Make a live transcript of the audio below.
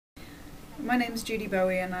My name is Judy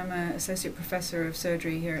Boughey and I'm an Associate Professor of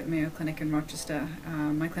Surgery here at the Mayo Clinic in Rochester.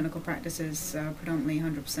 My clinical practice is predominantly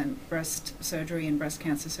 100% breast surgery and breast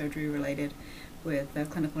cancer surgery related, with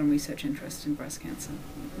clinical and research interest in breast cancer.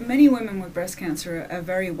 Many women with breast cancer are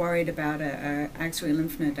very worried about an axillary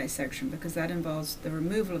lymph node dissection because that involves the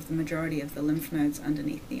removal of the majority of the lymph nodes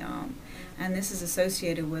underneath the arm. And this is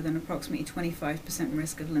associated with an approximately 25%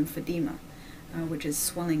 risk of lymphedema, which is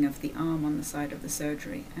swelling of the arm on the side of the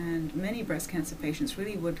surgery. And many breast cancer patients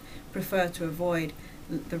really would prefer to avoid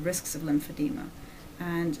the risks of lymphedema.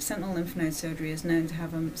 And sentinel lymph node surgery is known to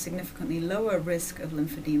have a significantly lower risk of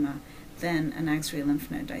lymphedema than an axillary lymph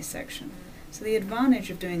node dissection. So the advantage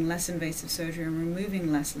of doing less invasive surgery and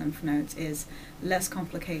removing less lymph nodes is less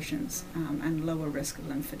complications and lower risk of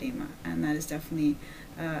lymphedema, and that is definitely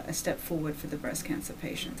a step forward for the breast cancer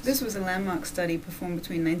patients. This was a landmark study performed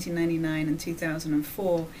between 1999 and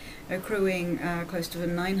 2004, accruing close to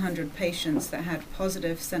 900 patients that had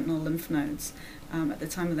positive sentinel lymph nodes at the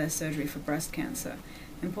time of their surgery for breast cancer.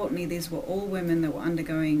 Importantly, these were all women that were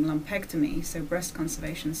undergoing lumpectomy, so breast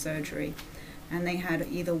conservation surgery, and they had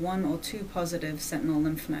either 1 or 2 positive sentinel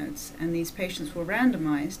lymph nodes. And these patients were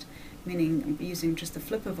randomized, meaning using just the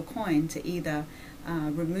flip of a coin, to either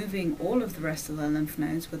removing all of the rest of their lymph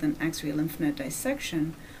nodes with an axillary lymph node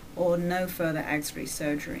dissection or no further axillary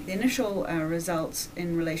surgery. The initial results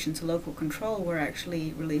in relation to local control were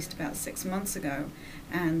actually released about 6 months ago,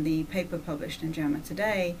 and the paper published in JAMA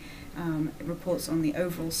Today reports on the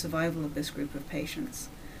overall survival of this group of patients.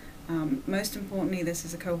 Most importantly, this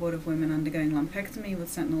is a cohort of women undergoing lumpectomy with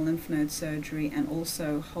sentinel lymph node surgery and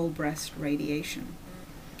also whole breast radiation.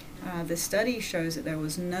 The study shows that there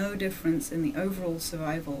was no difference in the overall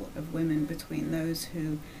survival of women between those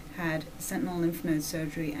who had sentinel lymph node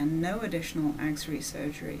surgery and no additional axillary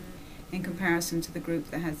surgery in comparison to the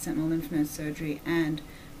group that had sentinel lymph node surgery and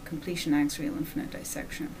completion axillary lymph node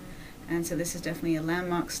dissection. And so this is definitely a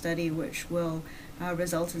landmark study which will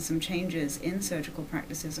result in some changes in surgical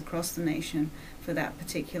practices across the nation for that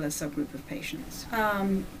particular subgroup of patients.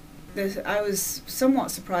 I was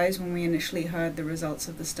somewhat surprised when we initially heard the results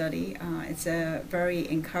of the study. It's a very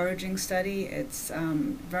encouraging study. It's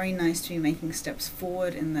very nice to be making steps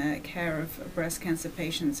forward in the care of breast cancer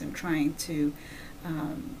patients and trying to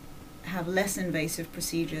have less invasive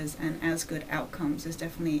procedures and as good outcomes is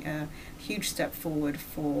definitely a huge step forward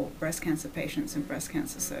for breast cancer patients and breast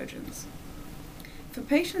cancer surgeons. For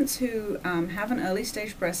patients who have an early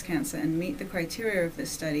stage breast cancer and meet the criteria of this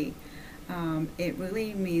study, it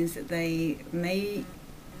really means that they may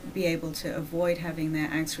be able to avoid having their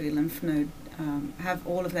axillary lymph node, have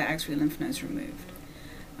all of their axillary lymph nodes removed.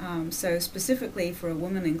 So specifically for a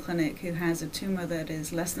woman in clinic who has a tumor that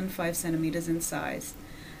is less than 5 centimeters in size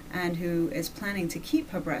and who is planning to keep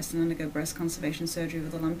her breast and undergo breast conservation surgery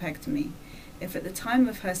with a lumpectomy, if at the time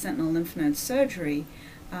of her sentinel lymph node surgery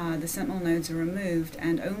the sentinel nodes are removed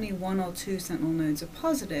and only 1 or 2 sentinel nodes are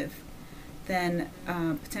positive, then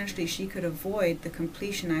potentially she could avoid the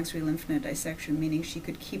completion axillary lymph node dissection, meaning she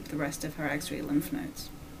could keep the rest of her axillary lymph nodes.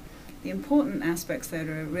 The important aspects though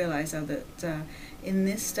to realize are that in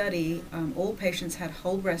this study all patients had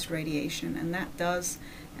whole breast radiation, and that does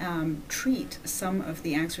treat some of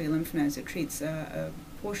the axillary lymph nodes. It treats a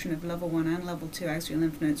portion of level 1 and level 2 axillary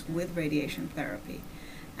lymph nodes with radiation therapy.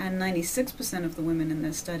 And 96% of the women in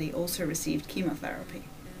this study also received chemotherapy.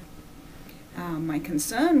 My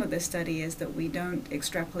concern with this study is that we don't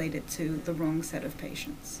extrapolate it to the wrong set of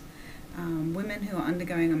patients. Women who are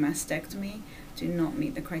undergoing a mastectomy do not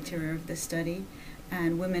meet the criteria of this study,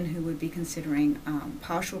 and women who would be considering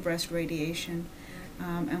partial breast radiation,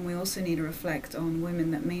 and we also need to reflect on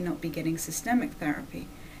women that may not be getting systemic therapy.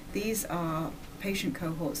 These are patient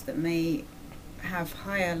cohorts that may have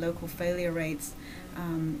higher local failure rates,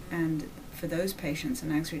 and for those patients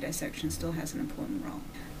an axillary dissection still has an important role.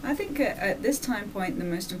 I think at this time point the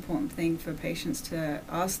most important thing for patients to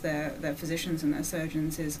ask their physicians and their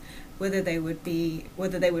surgeons is whether they would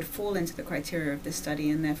fall into the criteria of this study,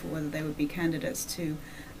 and therefore whether they would be candidates to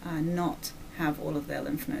not have all of their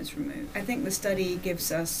lymph nodes removed. I think the study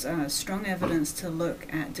gives us strong evidence to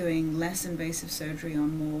look at doing less invasive surgery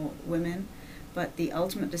on more women, but the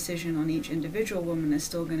ultimate decision on each individual woman is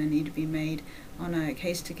still going to need to be made on a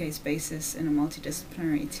case-to-case basis in a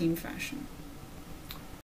multidisciplinary team fashion.